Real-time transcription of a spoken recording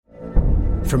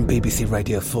From BBC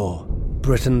Radio 4,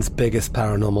 Britain's biggest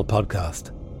paranormal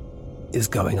podcast is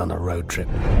going on a road trip.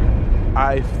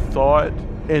 I thought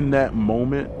in that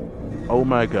moment, oh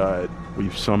my God,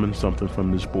 we've summoned something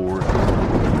from this board.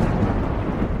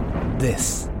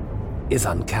 This is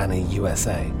Uncanny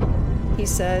USA. He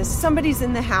says, somebody's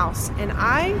in the house, and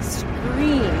I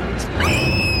screamed.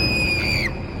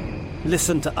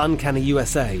 Listen to Uncanny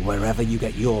USA wherever you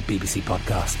get your BBC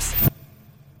podcasts,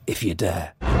 if you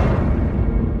dare.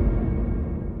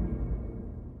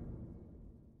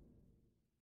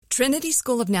 Trinity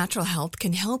School of Natural Health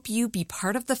can help you be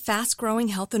part of the fast-growing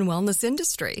health and wellness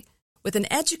industry. With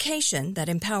an education that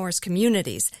empowers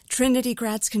communities, Trinity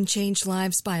grads can change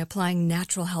lives by applying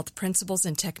natural health principles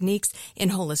and techniques in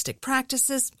holistic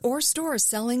practices or stores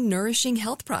selling nourishing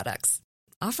health products.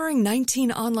 Offering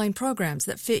 19 online programs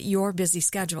that fit your busy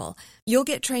schedule, you'll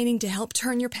get training to help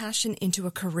turn your passion into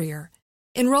a career.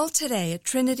 Enroll today at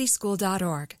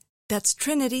trinityschool.org. That's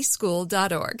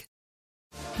trinityschool.org.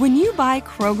 When you buy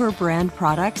Kroger brand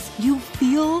products, you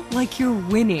feel like you're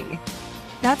winning.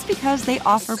 That's because they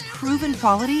offer proven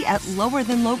quality at lower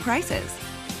than low prices.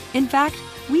 In fact,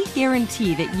 we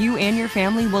guarantee that you and your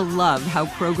family will love how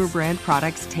Kroger brand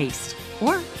products taste,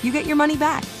 or you get your money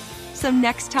back. So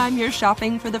next time you're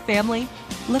shopping for the family,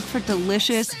 look for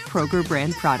delicious Kroger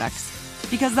brand products,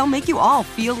 because they'll make you all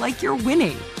feel like you're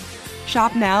winning.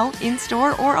 Shop now,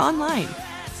 in-store, or online.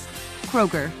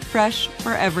 Kroger, fresh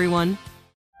for everyone.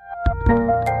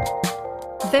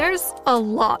 There's a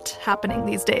lot happening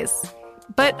these days,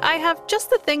 but I have just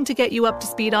the thing to get you up to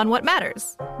speed on what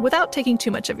matters without taking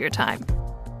too much of your time.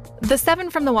 The 7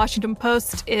 from the Washington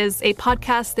Post is a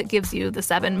podcast that gives you the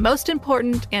 7 most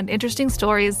important and interesting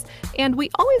stories, and we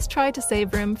always try to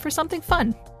save room for something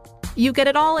fun. You get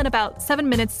it all in about 7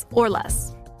 minutes or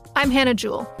less. I'm Hannah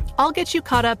Jewell. I'll get you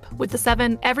caught up with the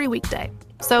 7 every weekday.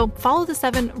 So follow the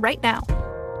 7 right now.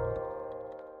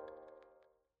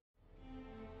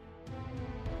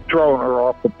 Throwing her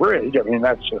off the bridge. I mean,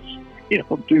 that's just, you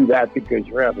don't do that because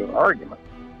you're having an argument.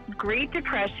 Great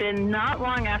Depression, not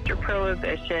long after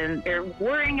Prohibition. They're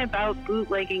worrying about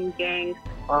bootlegging gangs.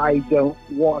 I don't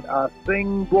want a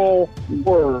single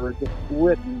word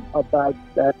written about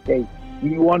that case. Do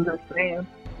you understand?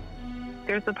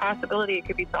 There's a possibility it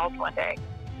could be solved one day.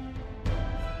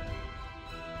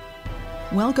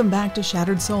 Welcome back to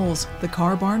Shattered Souls, the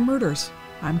Car Barn Murders.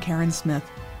 I'm Karen Smith.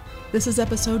 This is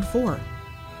episode 4.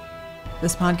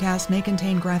 This podcast may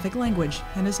contain graphic language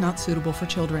and is not suitable for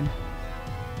children.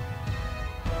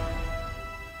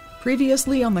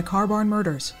 Previously on the Car Barn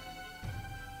Murders.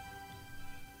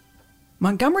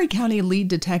 Montgomery County lead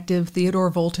detective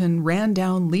Theodore Volton ran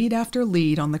down lead after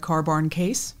lead on the Car Barn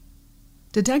case.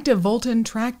 Detective Volton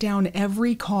tracked down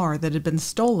every car that had been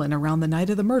stolen around the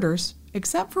night of the murders,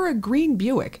 except for a green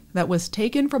Buick that was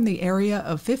taken from the area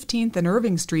of 15th and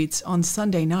Irving Streets on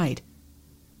Sunday night.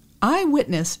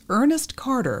 Eyewitness Ernest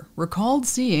Carter recalled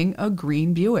seeing a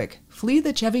green Buick flee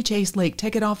the Chevy Chase Lake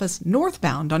ticket office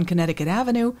northbound on Connecticut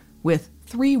Avenue with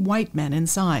 3 white men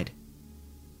inside.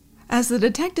 As the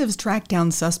detectives tracked down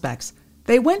suspects,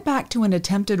 they went back to an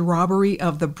attempted robbery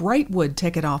of the Brightwood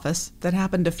ticket office that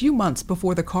happened a few months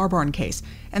before the Car Barn case,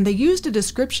 and they used a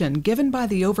description given by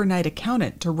the overnight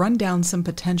accountant to run down some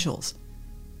potentials.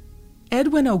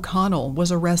 Edwin O'Connell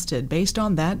was arrested based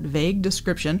on that vague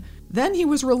description. Then he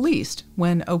was released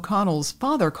when O'Connell's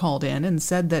father called in and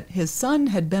said that his son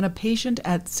had been a patient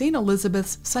at St.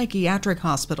 Elizabeth's Psychiatric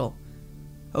Hospital.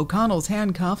 O'Connell's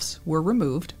handcuffs were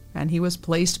removed, and he was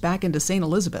placed back into St.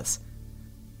 Elizabeth's.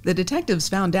 The detectives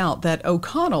found out that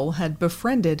O'Connell had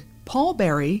befriended Paul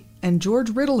Berry and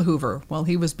George Riddlehoover while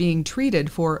he was being treated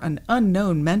for an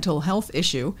unknown mental health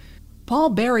issue. Paul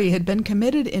Berry had been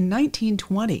committed in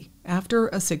 1920 after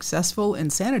a successful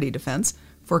insanity defense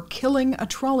for killing a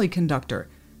trolley conductor,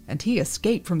 and he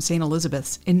escaped from St.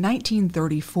 Elizabeth's in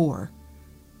 1934.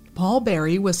 Paul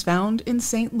Berry was found in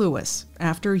St. Louis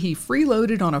after he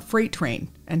freeloaded on a freight train,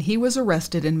 and he was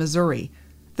arrested in Missouri.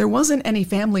 There wasn't any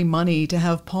family money to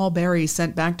have Paul Berry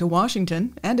sent back to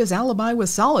Washington, and his alibi was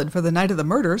solid for the night of the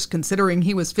murders, considering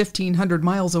he was 1,500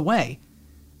 miles away.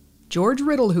 George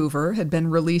Riddlehoover had been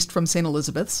released from St.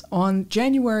 Elizabeth's on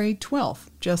January 12th,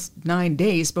 just 9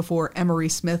 days before Emery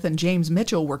Smith and James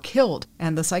Mitchell were killed,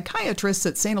 and the psychiatrists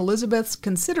at St. Elizabeth's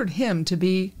considered him to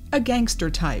be a gangster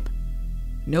type.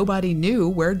 Nobody knew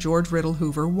where George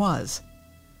Riddlehoover was.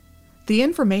 The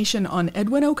information on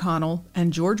Edwin O'Connell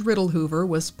and George Riddlehoover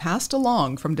was passed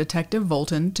along from Detective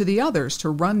Volton to the others to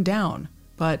run down,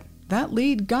 but that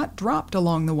lead got dropped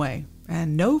along the way,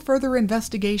 and no further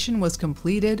investigation was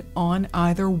completed on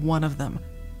either one of them.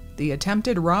 the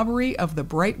attempted robbery of the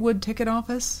Brightwood ticket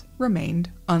office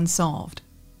remained unsolved.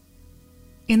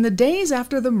 In the days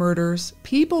after the murders,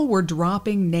 people were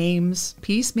dropping names,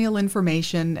 piecemeal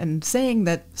information, and saying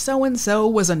that so-and-so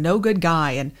was a no-good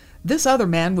guy and this other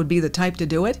man would be the type to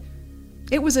do it.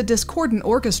 It was a discordant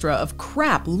orchestra of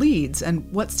crap leads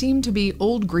and what seemed to be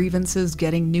old grievances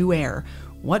getting new air.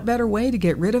 What better way to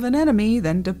get rid of an enemy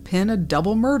than to pin a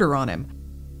double murder on him?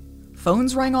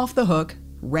 Phones rang off the hook,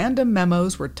 random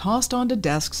memos were tossed onto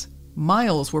desks,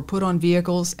 miles were put on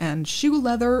vehicles, and shoe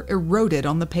leather eroded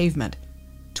on the pavement.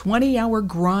 20-hour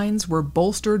grinds were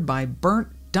bolstered by burnt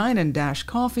Dine & Dash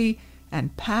coffee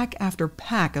and pack after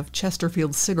pack of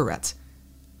Chesterfield cigarettes.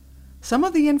 Some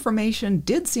of the information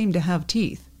did seem to have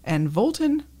teeth, and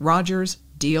Volton, Rogers,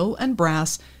 Deal, and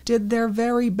Brass did their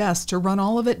very best to run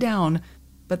all of it down,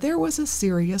 but there was a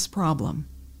serious problem.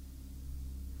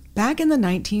 Back in the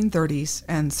 1930s,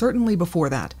 and certainly before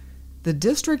that, the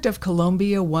District of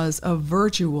Columbia was a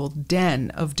virtual den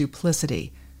of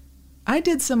duplicity. I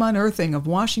did some unearthing of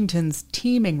Washington's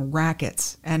teeming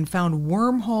rackets and found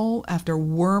wormhole after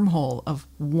wormhole of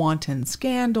wanton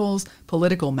scandals,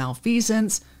 political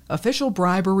malfeasance, official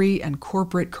bribery, and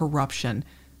corporate corruption.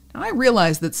 Now, I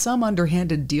realized that some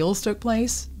underhanded deals took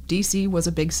place. D.C. was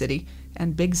a big city,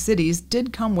 and big cities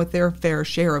did come with their fair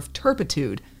share of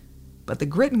turpitude. But the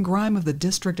grit and grime of the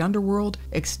district underworld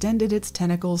extended its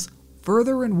tentacles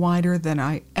further and wider than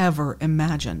I ever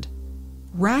imagined.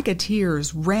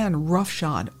 Racketeers ran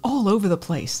roughshod all over the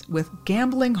place, with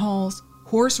gambling halls,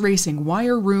 horse racing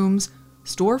wire rooms,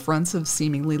 storefronts of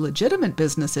seemingly legitimate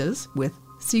businesses with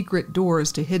secret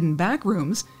doors to hidden back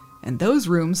rooms, and those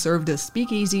rooms served as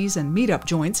speakeasies and meet-up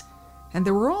joints, and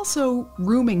there were also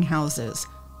rooming houses,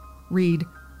 read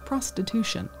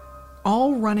prostitution,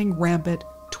 all running rampant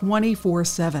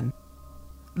 24/7.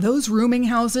 Those rooming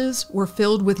houses were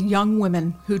filled with young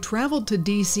women who traveled to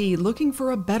D.C. looking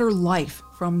for a better life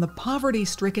from the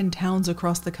poverty-stricken towns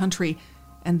across the country,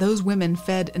 and those women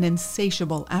fed an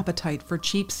insatiable appetite for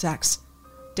cheap sex.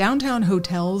 Downtown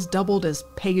hotels doubled as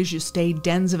pay-as-you-stay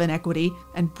dens of inequity,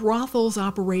 and brothels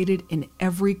operated in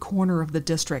every corner of the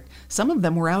district. Some of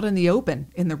them were out in the open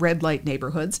in the red light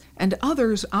neighborhoods, and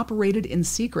others operated in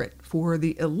secret for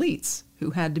the elites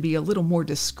who had to be a little more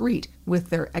discreet with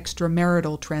their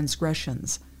extramarital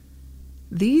transgressions.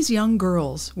 These young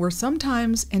girls were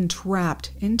sometimes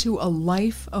entrapped into a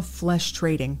life of flesh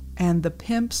trading, and the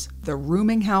pimps, the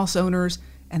rooming house owners,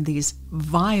 and these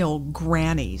vile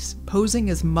grannies posing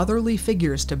as motherly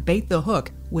figures to bait the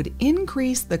hook would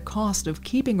increase the cost of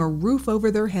keeping a roof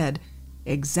over their head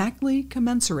exactly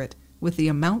commensurate with the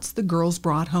amounts the girls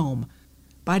brought home.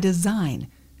 By design,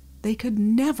 they could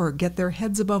never get their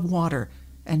heads above water,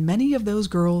 and many of those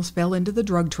girls fell into the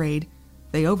drug trade,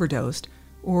 they overdosed,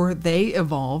 or they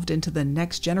evolved into the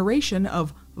next generation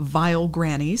of vile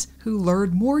grannies who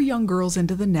lured more young girls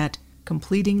into the net,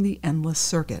 completing the endless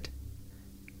circuit.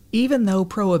 Even though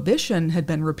Prohibition had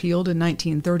been repealed in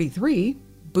 1933,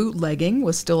 bootlegging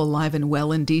was still alive and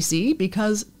well in D.C.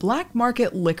 because black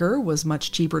market liquor was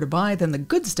much cheaper to buy than the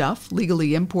good stuff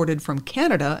legally imported from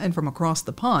Canada and from across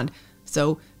the pond,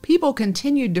 so people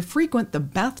continued to frequent the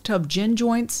bathtub gin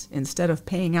joints instead of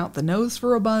paying out the nose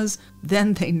for a buzz.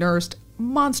 Then they nursed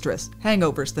monstrous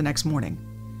hangovers the next morning.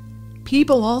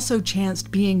 People also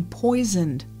chanced being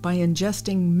poisoned by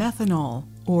ingesting methanol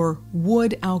or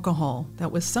wood alcohol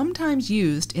that was sometimes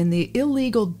used in the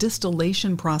illegal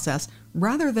distillation process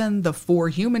rather than the for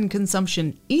human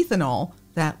consumption ethanol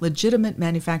that legitimate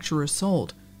manufacturers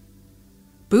sold.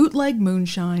 Bootleg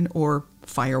moonshine or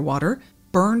firewater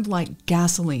burned like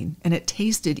gasoline, and it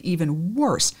tasted even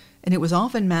worse, and it was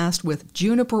often masked with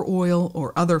juniper oil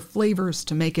or other flavors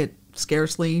to make it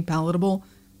scarcely palatable,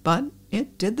 but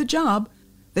it did the job.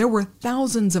 There were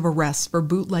thousands of arrests for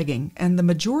bootlegging, and the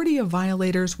majority of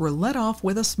violators were let off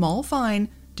with a small fine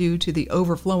due to the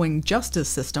overflowing justice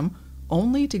system,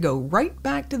 only to go right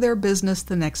back to their business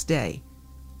the next day.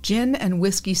 Gin and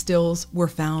whiskey stills were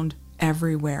found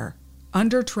everywhere.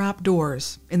 Under trap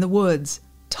doors, in the woods,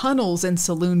 tunnels and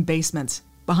saloon basements,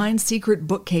 behind secret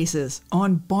bookcases,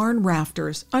 on barn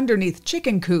rafters, underneath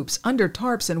chicken coops, under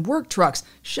tarps and work trucks,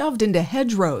 shoved into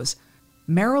hedgerows.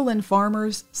 Maryland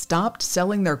farmers stopped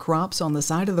selling their crops on the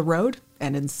side of the road,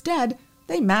 and instead,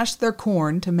 they mashed their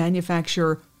corn to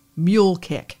manufacture Mule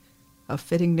Kick, a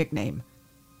fitting nickname.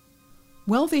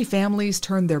 Wealthy families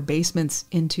turned their basements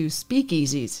into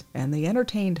speakeasies, and they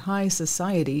entertained high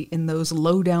society in those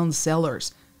low-down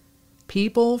cellars.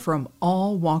 People from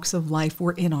all walks of life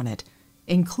were in on it,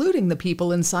 including the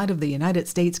people inside of the United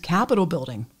States Capitol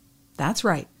building. That's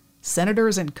right,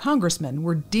 senators and congressmen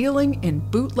were dealing in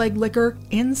bootleg liquor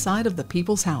inside of the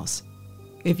People's House.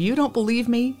 If you don't believe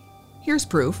me, here's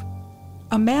proof.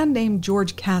 A man named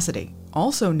George Cassidy,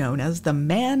 also known as the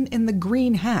Man in the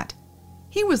Green Hat.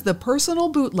 He was the personal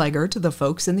bootlegger to the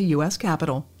folks in the U.S.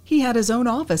 Capitol. He had his own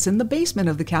office in the basement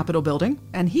of the Capitol building,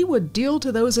 and he would deal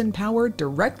to those in power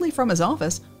directly from his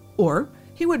office, or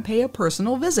he would pay a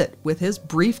personal visit with his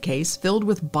briefcase filled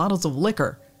with bottles of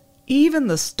liquor. Even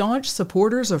the staunch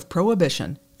supporters of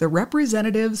Prohibition, the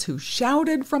representatives who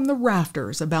shouted from the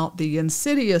rafters about the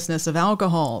insidiousness of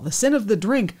alcohol, the sin of the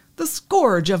drink, the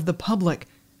scourge of the public,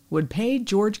 would pay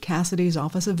George Cassidy's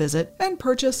office a visit and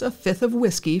purchase a fifth of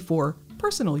whiskey for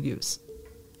personal use.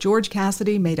 George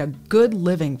Cassidy made a good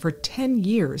living for 10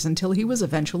 years until he was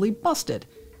eventually busted,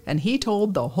 and he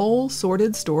told the whole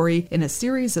sordid story in a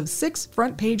series of 6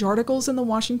 front-page articles in the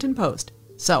Washington Post.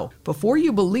 So, before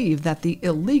you believe that the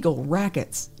illegal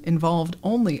rackets involved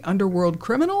only underworld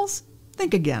criminals,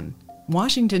 think again.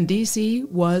 Washington, D.C.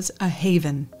 was a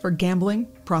haven for gambling,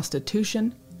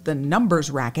 prostitution, the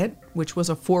numbers racket, which was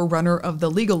a forerunner of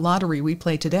the legal lottery we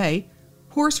play today,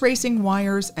 horse racing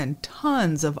wires, and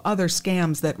tons of other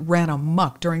scams that ran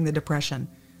amok during the Depression.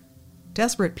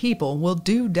 Desperate people will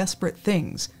do desperate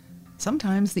things.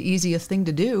 Sometimes the easiest thing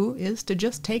to do is to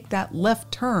just take that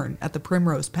left turn at the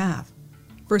Primrose Path.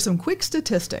 For some quick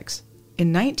statistics,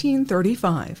 in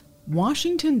 1935,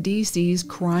 Washington, D.C.'s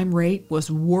crime rate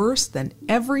was worse than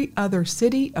every other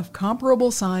city of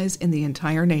comparable size in the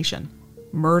entire nation.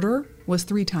 Murder was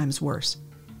 3 times worse.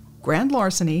 Grand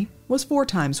larceny was 4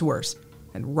 times worse.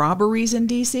 And robberies in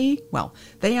D.C., well,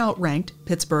 they outranked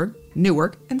Pittsburgh,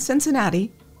 Newark, and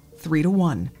Cincinnati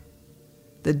 3-1.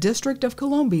 The District of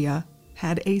Columbia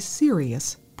had a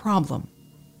serious problem.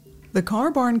 The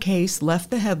car barn case left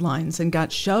the headlines and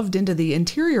got shoved into the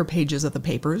interior pages of the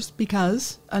papers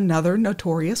because another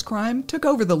notorious crime took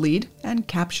over the lead and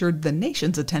captured the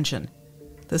nation's attention.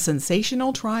 The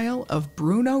sensational trial of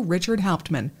Bruno Richard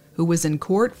Hauptmann, who was in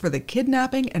court for the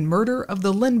kidnapping and murder of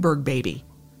the Lindbergh baby.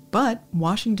 But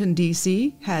Washington,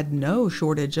 D.C. had no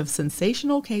shortage of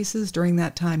sensational cases during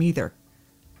that time either.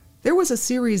 There was a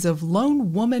series of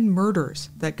lone woman murders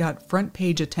that got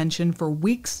front-page attention for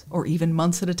weeks or even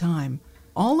months at a time.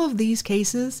 All of these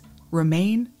cases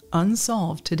remain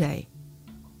unsolved today.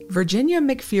 Virginia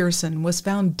McPherson was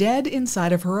found dead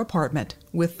inside of her apartment,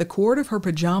 with the cord of her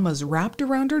pajamas wrapped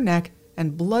around her neck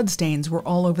and bloodstains were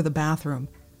all over the bathroom.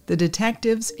 The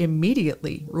detectives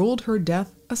immediately ruled her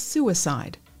death a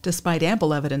suicide, despite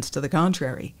ample evidence to the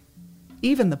contrary.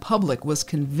 Even the public was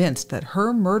convinced that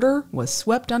her murder was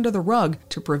swept under the rug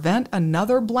to prevent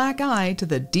another black eye to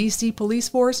the D.C. police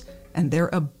force and their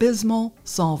abysmal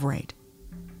solve rate.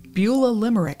 Beulah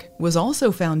Limerick was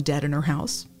also found dead in her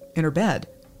house, in her bed.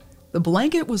 The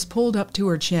blanket was pulled up to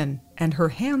her chin, and her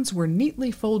hands were neatly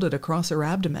folded across her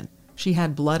abdomen. She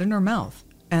had blood in her mouth,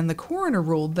 and the coroner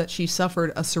ruled that she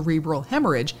suffered a cerebral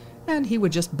hemorrhage, and he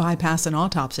would just bypass an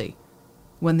autopsy.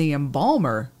 When the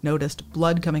embalmer noticed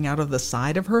blood coming out of the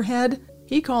side of her head,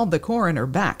 he called the coroner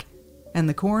back, and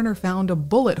the coroner found a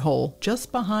bullet hole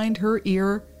just behind her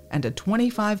ear and a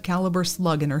 .25 caliber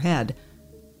slug in her head.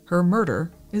 Her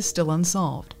murder is still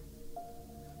unsolved.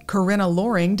 Corinna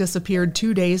Loring disappeared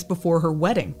 2 days before her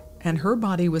wedding, and her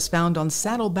body was found on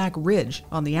Saddleback Ridge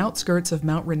on the outskirts of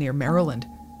Mount Rainier, Maryland.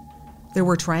 There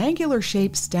were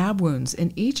triangular-shaped stab wounds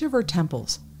in each of her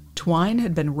temples. Twine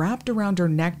had been wrapped around her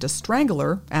neck to strangle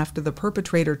her after the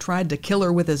perpetrator tried to kill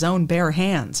her with his own bare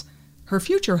hands. Her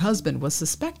future husband was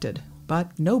suspected,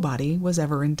 but nobody was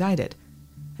ever indicted.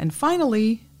 And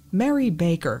finally, Mary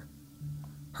Baker.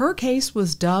 Her case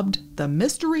was dubbed the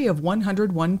Mystery of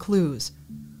 101 Clues.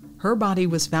 Her body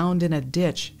was found in a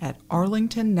ditch at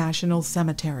Arlington National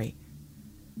Cemetery.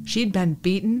 She'd been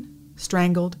beaten,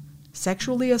 strangled,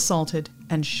 sexually assaulted,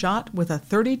 and shot with a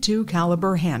 .32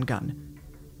 caliber handgun.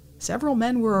 Several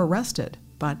men were arrested,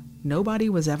 but nobody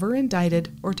was ever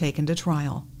indicted or taken to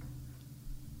trial.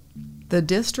 The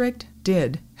district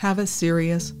did have a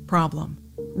serious problem.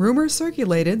 Rumors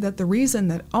circulated that the reason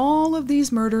that all of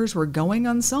these murders were going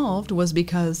unsolved was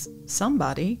because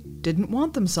somebody didn't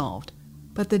want them solved.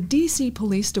 But the D.C.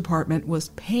 Police Department was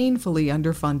painfully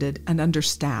underfunded and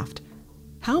understaffed.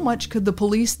 How much could the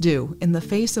police do in the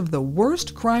face of the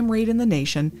worst crime rate in the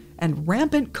nation and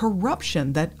rampant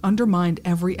corruption that undermined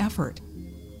every effort?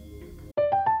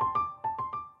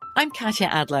 I'm Katya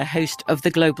Adler, host of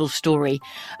The Global Story.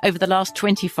 Over the last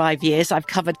 25 years, I've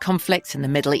covered conflicts in the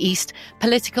Middle East,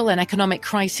 political and economic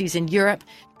crises in Europe,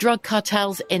 drug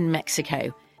cartels in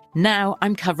Mexico. Now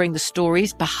I'm covering the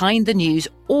stories behind the news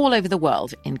all over the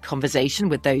world in conversation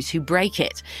with those who break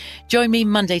it. Join me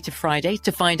Monday to Friday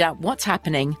to find out what's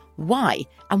happening, why,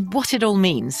 and what it all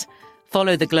means.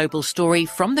 Follow The Global Story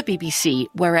from the BBC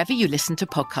wherever you listen to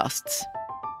podcasts.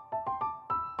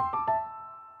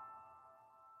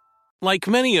 Like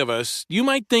many of us, you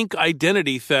might think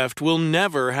identity theft will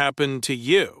never happen to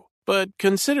you. But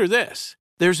consider this.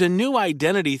 There's a new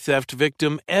identity theft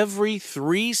victim every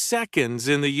 3 seconds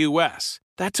in the U.S.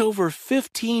 That's over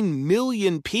 15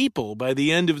 million people by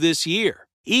the end of this year,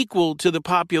 equal to the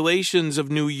populations of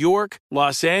New York,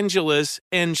 Los Angeles,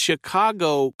 and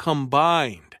Chicago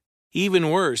combined.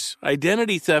 Even worse,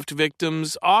 identity theft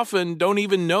victims often don't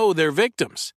even know they're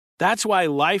victims. That's why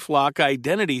LifeLock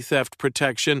Identity Theft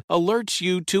Protection alerts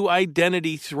you to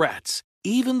identity threats,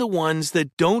 even the ones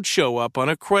that don't show up on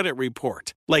a credit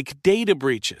report, like data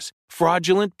breaches,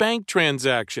 fraudulent bank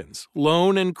transactions,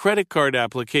 loan and credit card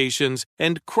applications,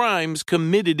 and crimes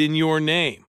committed in your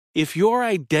name. If your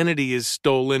identity is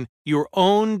stolen, your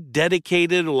own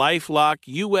dedicated LifeLock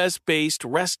U.S.-based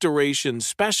restoration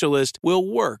specialist will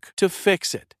work to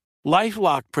fix it.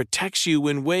 LifeLock protects you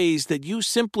in ways that you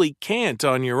simply can't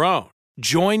on your own.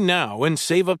 Join now and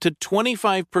save up to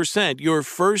 25% your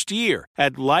first year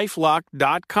at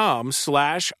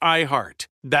LifeLock.com/iHeart.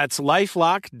 That's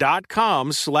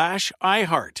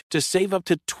LifeLock.com/iHeart to save up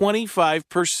to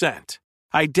 25%.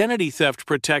 Identity theft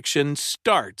protection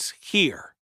starts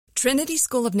here. Trinity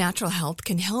School of Natural Health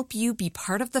can help you be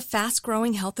part of the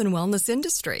fast-growing health and wellness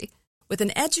industry. With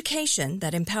an education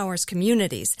that empowers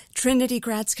communities, Trinity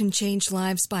grads can change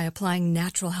lives by applying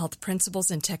natural health principles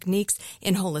and techniques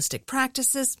in holistic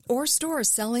practices or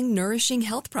stores selling nourishing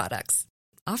health products.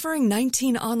 Offering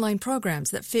 19 online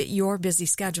programs that fit your busy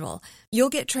schedule, you'll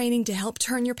get training to help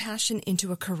turn your passion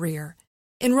into a career.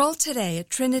 Enroll today at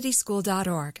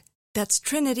trinityschool.org. That's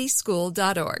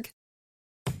trinityschool.org.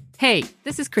 Hey,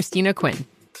 this is Christina Quinn.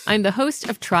 I'm the host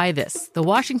of Try This, the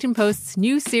Washington Post's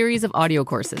new series of audio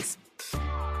courses.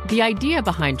 The idea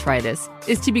behind Try This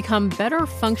is to become better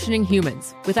functioning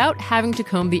humans without having to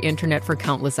comb the internet for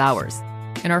countless hours.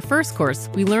 In our first course,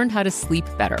 we learned how to sleep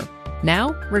better.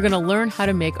 Now, we're going to learn how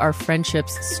to make our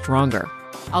friendships stronger.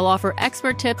 I'll offer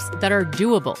expert tips that are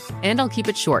doable, and I'll keep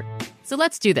it short. So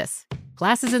let's do this.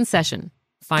 Class is in session.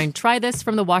 Find Try This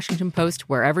from the Washington Post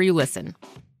wherever you listen.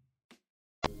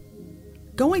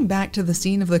 Going back to the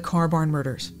scene of the car barn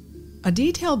murders, a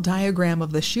detailed diagram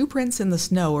of the shoe prints in the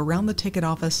snow around the ticket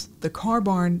office, the car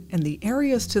barn, and the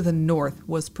areas to the north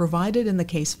was provided in the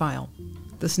case file.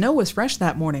 The snow was fresh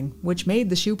that morning, which made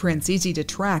the shoe prints easy to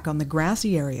track on the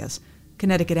grassy areas.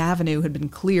 Connecticut Avenue had been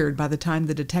cleared by the time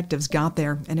the detectives got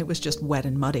there, and it was just wet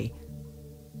and muddy.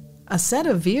 A set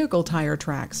of vehicle tire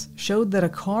tracks showed that a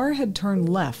car had turned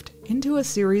left into a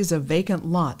series of vacant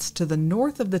lots to the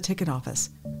north of the ticket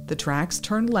office. The tracks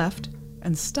turned left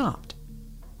and stopped.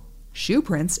 Shoe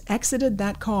prints exited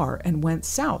that car and went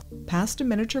south past a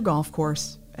miniature golf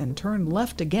course and turned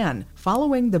left again,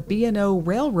 following the B&O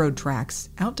railroad tracks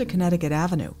out to Connecticut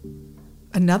Avenue.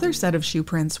 Another set of shoe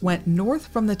prints went north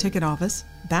from the ticket office,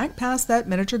 back past that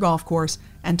miniature golf course,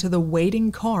 and to the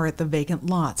waiting car at the vacant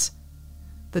lots.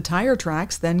 The tire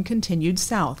tracks then continued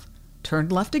south,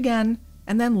 turned left again,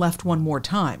 and then left one more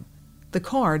time. The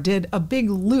car did a big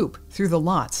loop through the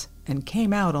lots and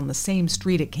came out on the same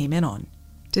street it came in on.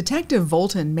 Detective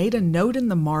Volton made a note in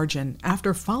the margin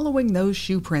after following those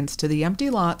shoe prints to the empty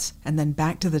lots and then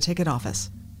back to the ticket office.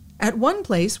 At one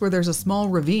place where there's a small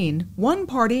ravine, one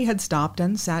party had stopped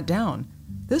and sat down.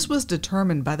 This was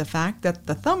determined by the fact that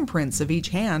the thumbprints of each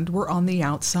hand were on the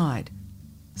outside.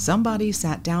 Somebody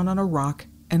sat down on a rock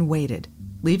and waited,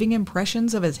 leaving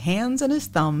impressions of his hands and his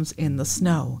thumbs in the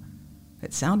snow.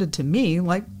 It sounded to me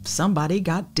like somebody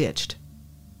got ditched.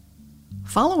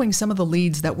 Following some of the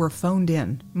leads that were phoned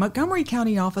in, Montgomery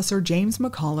County Officer James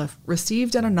McAuliffe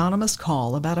received an anonymous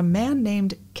call about a man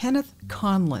named Kenneth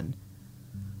Conlon.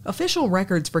 Official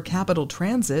records for Capital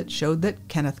Transit showed that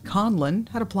Kenneth Conlon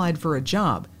had applied for a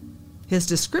job. His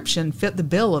description fit the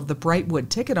bill of the Brightwood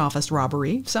ticket office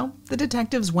robbery, so the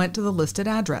detectives went to the listed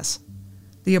address.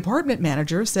 The apartment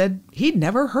manager said he'd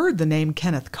never heard the name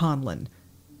Kenneth Conlon.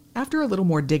 After a little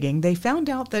more digging, they found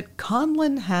out that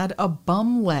Conlon had a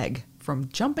bum leg from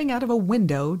jumping out of a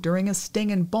window during a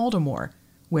sting in Baltimore,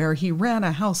 where he ran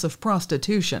a house of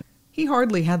prostitution. He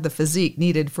hardly had the physique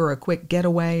needed for a quick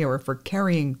getaway or for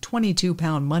carrying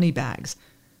 22-pound money bags.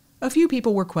 A few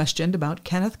people were questioned about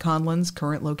Kenneth Conlon's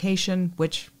current location,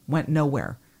 which went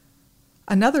nowhere.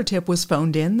 Another tip was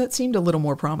phoned in that seemed a little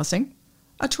more promising.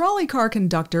 A trolley car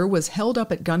conductor was held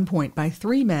up at gunpoint by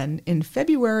 3 men in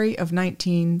February of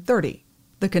 1930.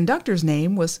 The conductor's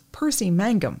name was Percy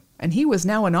Mangum, and he was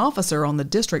now an officer on the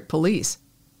district police.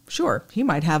 Sure, he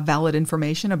might have valid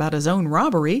information about his own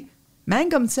robbery.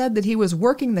 Mangum said that he was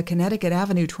working the Connecticut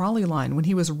Avenue trolley line when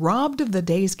he was robbed of the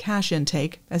day's cash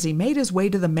intake as he made his way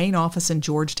to the main office in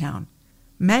Georgetown.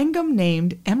 Mangum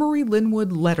named Emery Linwood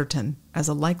Letterton as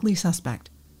a likely suspect.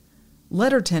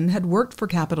 Letterton had worked for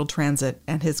Capital Transit,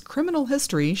 and his criminal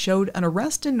history showed an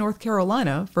arrest in North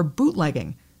Carolina for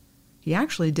bootlegging. He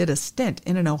actually did a stint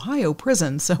in an Ohio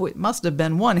prison, so it must have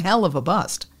been one hell of a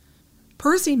bust.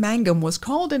 Percy Mangum was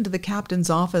called into the captain's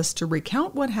office to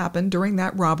recount what happened during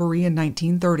that robbery in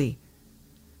 1930.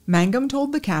 Mangum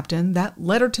told the captain that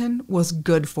Letterton was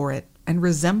good for it and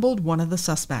resembled one of the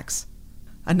suspects.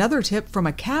 Another tip from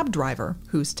a cab driver,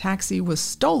 whose taxi was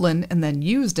stolen and then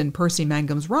used in Percy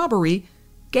Mangum's robbery,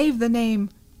 gave the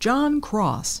name John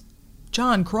Cross.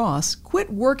 John Cross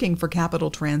quit working for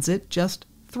Capital Transit just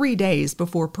 3 days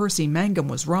before Percy Mangum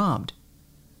was robbed.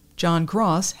 John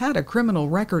Cross had a criminal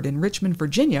record in Richmond,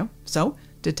 Virginia, so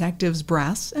detectives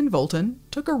Brass and Volton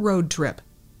took a road trip.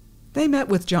 They met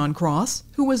with John Cross,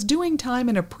 who was doing time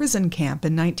in a prison camp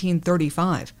in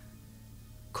 1935.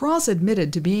 Cross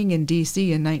admitted to being in D.C.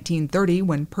 in 1930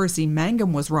 when Percy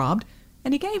Mangum was robbed,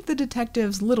 and he gave the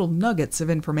detectives little nuggets of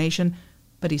information,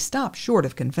 but he stopped short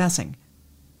of confessing.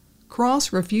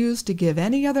 Cross refused to give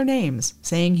any other names,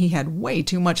 saying he had way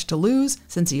too much to lose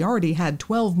since he already had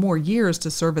 12 more years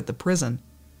to serve at the prison.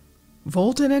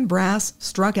 Volton and Brass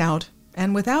struck out,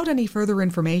 and without any further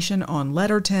information on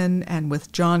Letterton and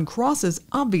with John Cross's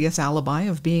obvious alibi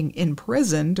of being in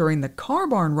prison during the car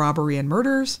barn robbery and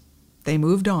murders, they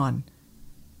moved on.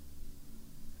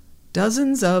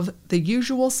 Dozens of the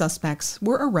usual suspects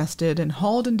were arrested and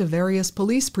hauled into various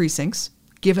police precincts,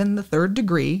 given the third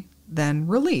degree, then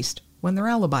released when their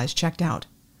alibis checked out.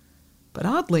 But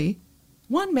oddly,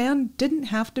 one man didn't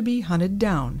have to be hunted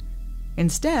down.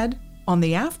 Instead, on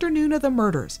the afternoon of the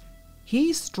murders,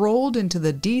 he strolled into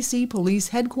the D.C. police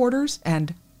headquarters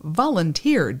and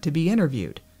volunteered to be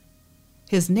interviewed.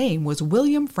 His name was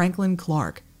William Franklin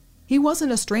Clark. He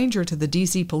wasn't a stranger to the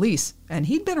D.C. police, and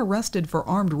he'd been arrested for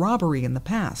armed robbery in the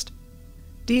past.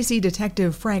 D.C.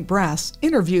 Detective Frank Brass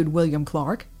interviewed William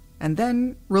Clark and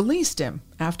then released him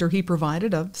after he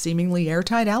provided a seemingly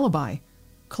airtight alibi.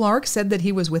 Clark said that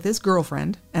he was with his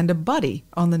girlfriend and a buddy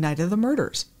on the night of the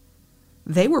murders.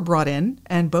 They were brought in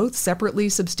and both separately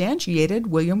substantiated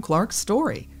William Clark's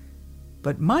story.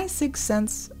 But my sixth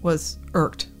sense was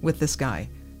irked with this guy.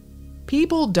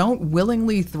 People don't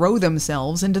willingly throw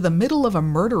themselves into the middle of a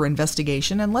murder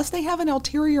investigation unless they have an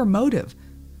ulterior motive.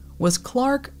 Was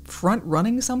Clark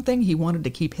front-running something he wanted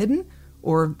to keep hidden?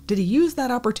 Or did he use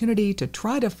that opportunity to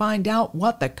try to find out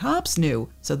what the cops knew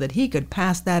so that he could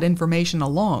pass that information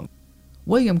along?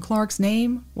 William Clark's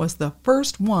name was the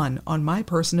first one on my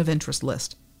person of interest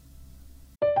list.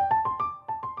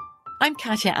 I'm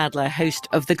Katya Adler, host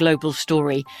of The Global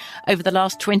Story. Over the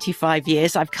last 25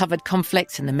 years, I've covered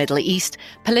conflicts in the Middle East,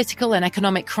 political and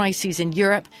economic crises in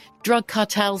Europe, drug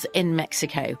cartels in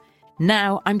Mexico.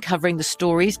 Now I'm covering the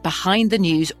stories behind the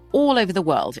news all over the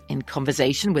world in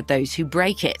conversation with those who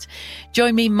break it.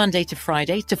 Join me Monday to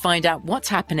Friday to find out what's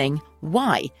happening,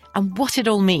 why, and what it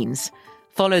all means.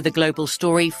 Follow The Global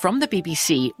Story from the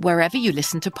BBC wherever you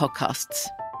listen to podcasts.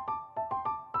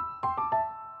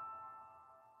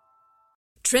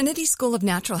 Trinity School of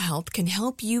Natural Health can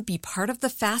help you be part of the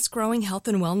fast-growing health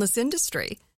and wellness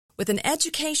industry. With an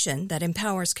education that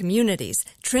empowers communities,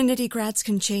 Trinity grads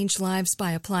can change lives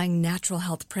by applying natural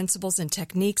health principles and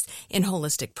techniques in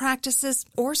holistic practices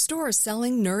or stores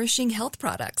selling nourishing health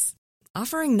products.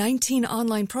 Offering 19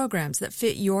 online programs that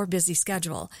fit your busy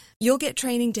schedule, you'll get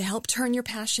training to help turn your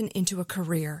passion into a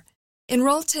career.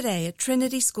 Enroll today at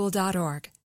trinityschool.org.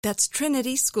 That's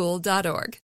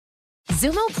trinityschool.org.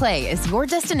 Xumo Play is your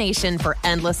destination for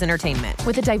endless entertainment.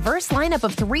 With a diverse lineup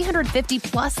of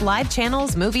 350-plus live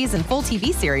channels, movies, and full TV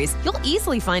series, you'll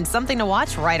easily find something to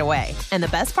watch right away. And the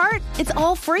best part? It's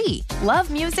all free.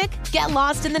 Love music? Get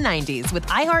lost in the 90s with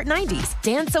iHeart 90s,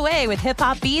 dance away with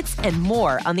hip-hop beats, and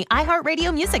more on the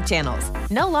iHeartRadio music channels.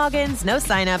 No logins, no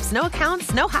signups, no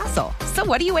accounts, no hassle. So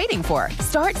what are you waiting for?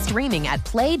 Start streaming at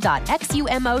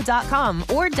play.xumo.com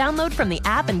or download from the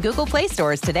app and Google Play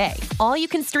stores today. All you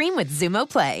can stream with Xumo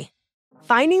Play.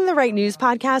 Finding the right news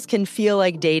podcast can feel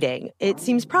like dating. It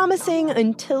seems promising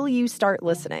until you start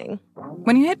listening.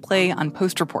 When you hit play on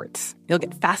Post Reports, you'll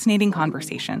get fascinating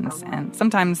conversations and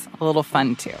sometimes a little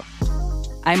fun, too.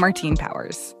 I'm Martine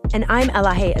Powers. And I'm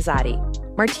Elahe Azadi.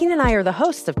 Martine and I are the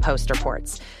hosts of Post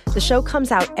Reports. The show comes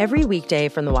out every weekday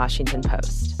from The Washington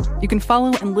Post. You can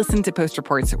follow and listen to Post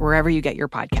Reports wherever you get your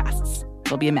podcasts.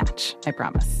 It'll be a match, I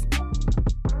promise.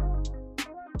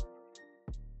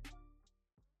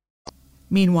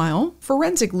 Meanwhile,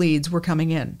 forensic leads were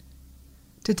coming in.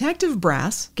 Detective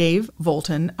Brass gave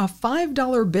Volton a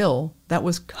 $5 bill that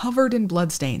was covered in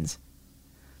bloodstains.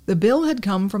 The bill had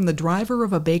come from the driver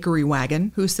of a bakery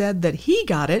wagon who said that he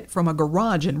got it from a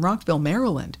garage in Rockville,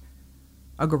 Maryland.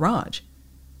 A garage.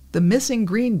 The missing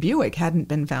green Buick hadn't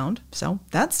been found, so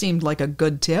that seemed like a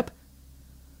good tip.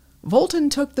 Volton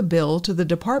took the bill to the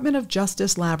Department of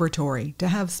Justice laboratory to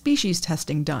have species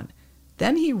testing done.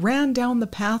 Then he ran down the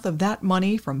path of that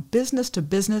money from business to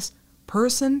business,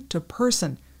 person to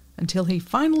person, until he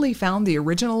finally found the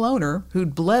original owner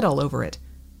who'd bled all over it.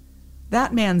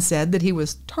 That man said that he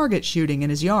was target shooting in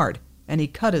his yard, and he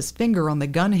cut his finger on the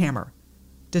gun hammer.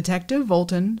 Detective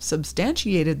Volton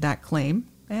substantiated that claim,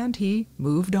 and he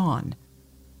moved on.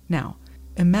 Now,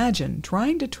 imagine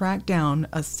trying to track down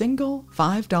a single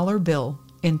 $5 bill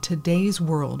in today's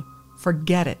world.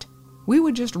 Forget it. We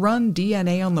would just run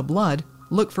DNA on the blood,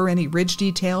 look for any ridge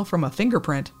detail from a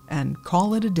fingerprint, and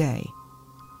call it a day.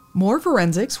 More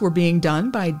forensics were being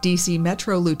done by D.C.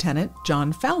 Metro Lieutenant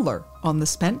John Fowler on the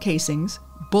spent casings,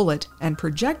 bullet, and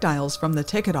projectiles from the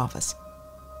ticket office.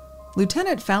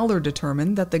 Lieutenant Fowler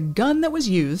determined that the gun that was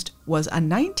used was a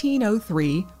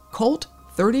 1903 Colt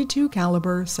 .32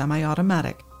 caliber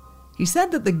semi-automatic. He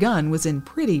said that the gun was in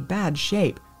pretty bad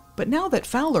shape, but now that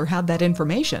Fowler had that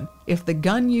information, if the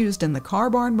gun used in the car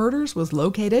barn murders was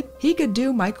located, he could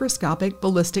do microscopic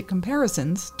ballistic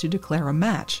comparisons to declare a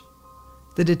match.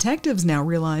 The detectives now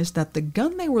realized that the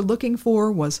gun they were looking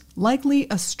for was likely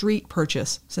a street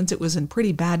purchase, since it was in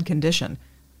pretty bad condition.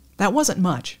 That wasn't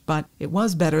much, but it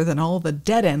was better than all the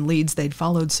dead-end leads they'd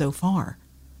followed so far.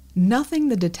 Nothing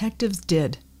the detectives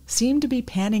did seemed to be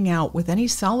panning out with any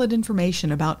solid information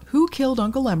about who killed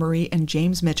Uncle Emery and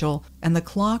James Mitchell, and the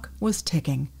clock was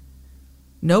ticking.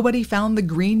 Nobody found the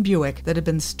green Buick that had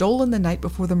been stolen the night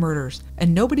before the murders,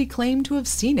 and nobody claimed to have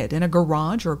seen it in a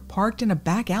garage or parked in a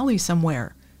back alley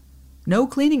somewhere. No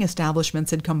cleaning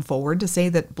establishments had come forward to say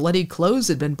that bloody clothes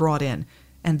had been brought in,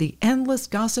 and the endless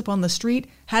gossip on the street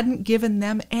hadn't given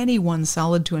them anyone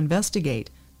solid to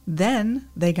investigate. Then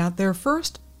they got their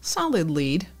first solid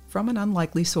lead from an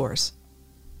unlikely source.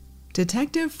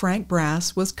 Detective Frank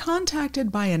Brass was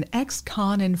contacted by an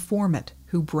ex-con informant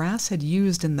who Brass had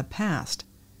used in the past.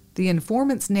 The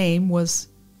informant's name was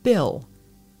Bill.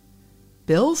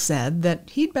 Bill said that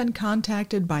he'd been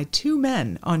contacted by two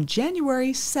men on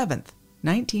January 7th,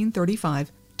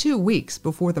 1935, 2 weeks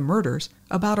before the murders,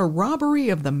 about a robbery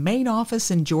of the main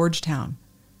office in Georgetown.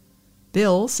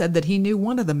 Bill said that he knew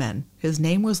one of the men. His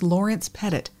name was Lawrence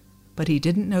Pettit, but he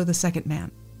didn't know the second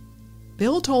man.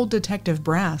 Bill told Detective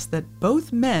Brass that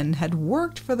both men had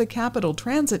worked for the Capital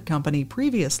Transit Company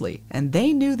previously, and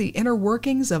they knew the inner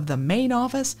workings of the main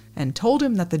office and told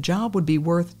him that the job would be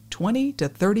worth $20 to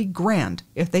 $30 grand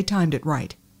if they timed it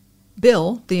right.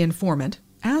 Bill, the informant,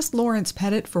 asked Lawrence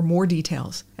Pettit for more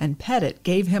details, and Pettit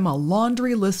gave him a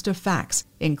laundry list of facts,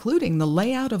 including the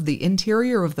layout of the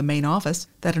interior of the main office,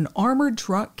 that an armored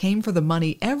truck came for the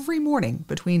money every morning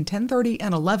between 10:30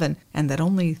 and 11, and that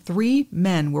only 3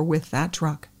 men were with that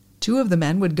truck. 2 of the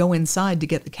men would go inside to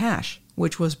get the cash,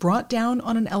 which was brought down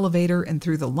on an elevator and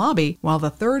through the lobby, while the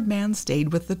 3rd man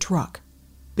stayed with the truck.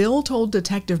 Bill told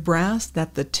Detective Brass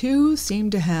that the 2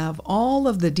 seemed to have all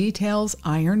of the details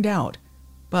ironed out,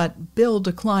 but Bill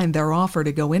declined their offer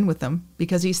to go in with them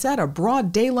because he said a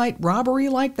broad daylight robbery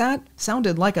like that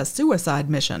sounded like a suicide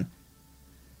mission.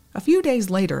 A few days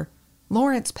later,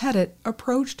 Lawrence Pettit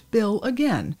approached Bill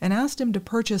again and asked him to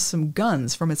purchase some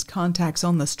guns from his contacts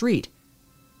on the street.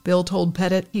 Bill told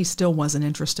Pettit he still wasn't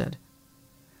interested.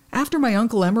 After my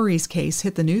Uncle Emery's case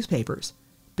hit the newspapers,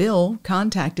 Bill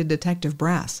contacted Detective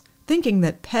Brass, thinking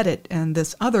that Pettit and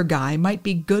this other guy might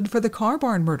be good for the car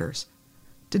barn murders.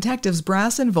 Detectives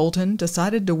Brass and Volton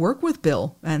decided to work with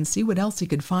Bill and see what else he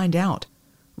could find out.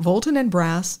 Volton and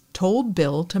Brass told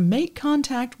Bill to make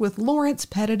contact with Lawrence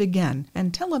Pettit again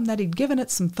and tell him that he'd given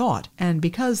it some thought, and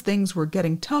because things were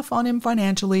getting tough on him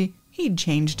financially, he'd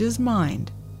changed his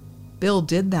mind. Bill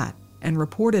did that and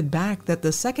reported back that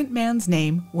the second man's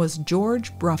name was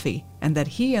George Bruffy, and that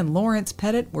he and Lawrence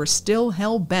Pettit were still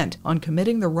hell-bent on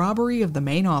committing the robbery of the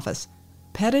main office.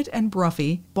 Pettit and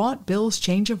Bruffy bought Bill's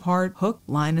change of heart hook,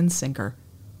 line, and sinker.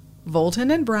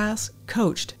 Volton and Brass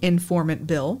coached informant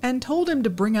Bill and told him to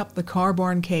bring up the car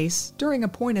barn case during a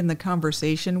point in the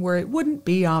conversation where it wouldn't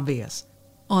be obvious.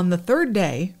 On the 3rd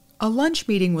day, a lunch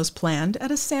meeting was planned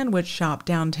at a sandwich shop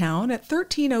downtown at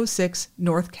 1306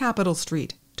 North Capitol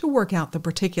Street to work out the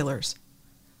particulars.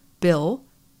 Bill,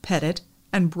 Pettit,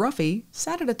 and Bruffy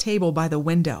sat at a table by the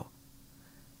window.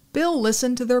 Bill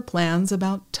listened to their plans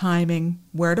about timing,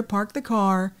 where to park the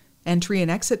car, entry and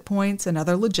exit points, and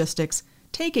other logistics,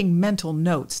 taking mental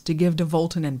notes to give to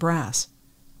Volton and Brass.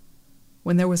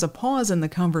 When there was a pause in the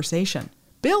conversation,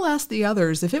 Bill asked the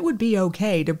others if it would be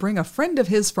okay to bring a friend of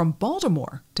his from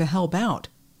Baltimore to help out.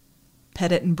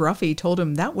 Pettit and Bruffy told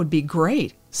him that would be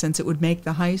great, since it would make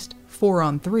the heist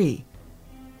 4-on-3.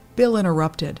 Bill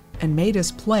interrupted and made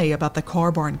his play about the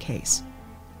car barn case.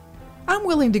 "I'm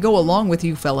willing to go along with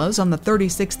you fellows on the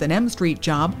 36th and M Street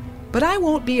job, but I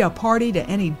won't be a party to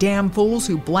any damn fools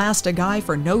who blast a guy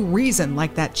for no reason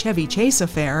like that Chevy Chase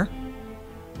affair."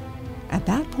 At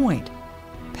that point,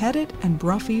 Pettit and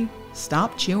Bruffy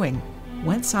stopped chewing,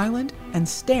 went silent, and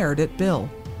stared at Bill.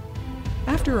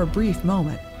 After a brief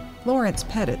moment, Lawrence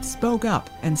Pettit spoke up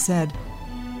and said,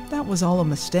 "That was all a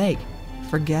mistake.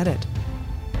 Forget it."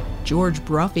 George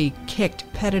Bruffy kicked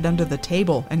Pettit under the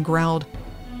table and growled,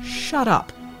 "Shut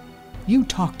up. You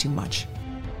talk too much."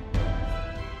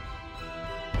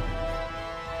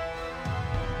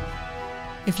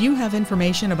 If you have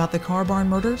information about the car barn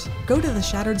murders, go to the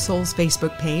Shattered Souls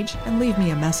Facebook page and leave me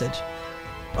a message.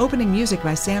 Opening music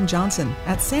by Sam Johnson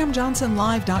at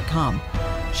samjohnsonlive.com.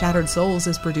 Shattered Souls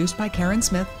is produced by Karen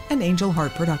Smith and Angel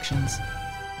Heart Productions.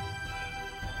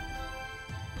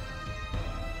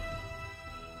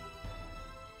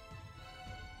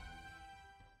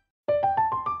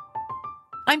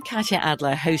 I'm Katya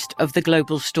Adler, host of The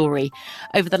Global Story.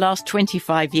 Over the last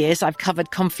 25 years, I've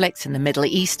covered conflicts in the Middle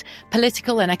East,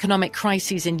 political and economic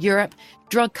crises in Europe,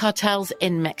 drug cartels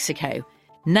in Mexico.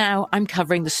 Now I'm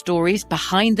covering the stories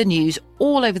behind the news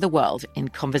all over the world in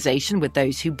conversation with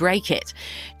those who break it.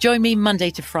 Join me Monday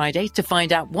to Friday to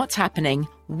find out what's happening,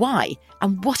 why,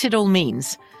 and what it all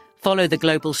means. Follow The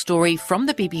Global Story from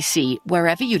the BBC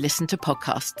wherever you listen to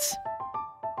podcasts.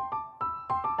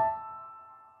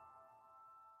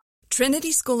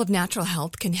 Trinity School of Natural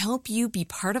Health can help you be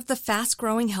part of the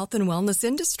fast-growing health and wellness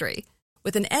industry.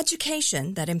 With an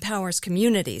education that empowers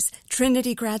communities,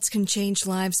 Trinity grads can change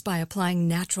lives by applying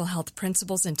natural health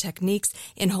principles and techniques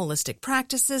in holistic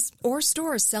practices or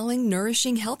stores selling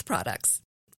nourishing health products.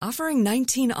 Offering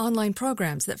 19 online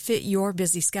programs that fit your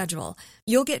busy schedule,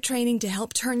 you'll get training to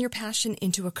help turn your passion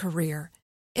into a career.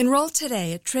 Enroll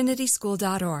today at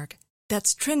trinityschool.org.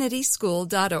 That's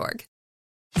trinityschool.org.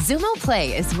 Xumo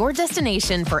Play is your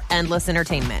destination for endless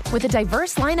entertainment. With a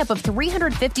diverse lineup of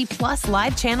 350-plus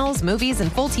live channels, movies,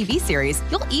 and full TV series,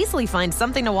 you'll easily find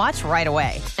something to watch right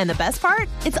away. And the best part?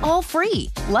 It's all free.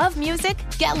 Love music?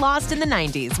 Get lost in the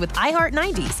 90s with iHeart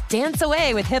 90s, dance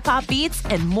away with hip-hop beats,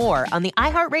 and more on the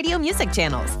iHeartRadio music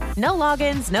channels. No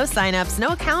logins, no signups, no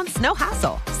accounts, no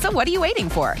hassle. So what are you waiting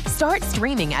for? Start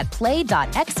streaming at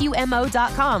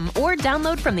play.xumo.com or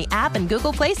download from the app and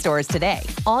Google Play stores today.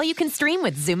 All you can stream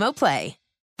with Xumo Play.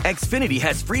 Xfinity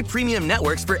has free premium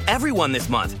networks for everyone this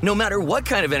month, no matter what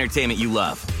kind of entertainment you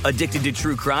love. Addicted to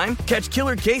true crime? Catch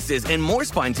killer cases and more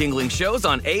spine-tingling shows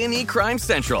on A&E Crime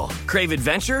Central. Crave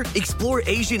adventure? Explore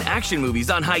Asian action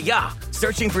movies on Hi-Ya.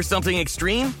 Searching for something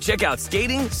extreme? Check out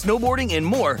skating, snowboarding, and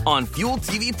more on Fuel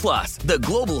TV Plus, the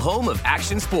global home of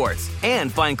action sports.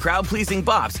 And find crowd-pleasing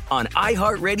bops on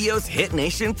iHeartRadio's Hit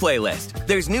Nation playlist.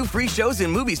 There's new free shows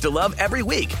and movies to love every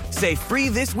week. Say free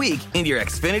this week in your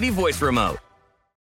Xfinity voice remote.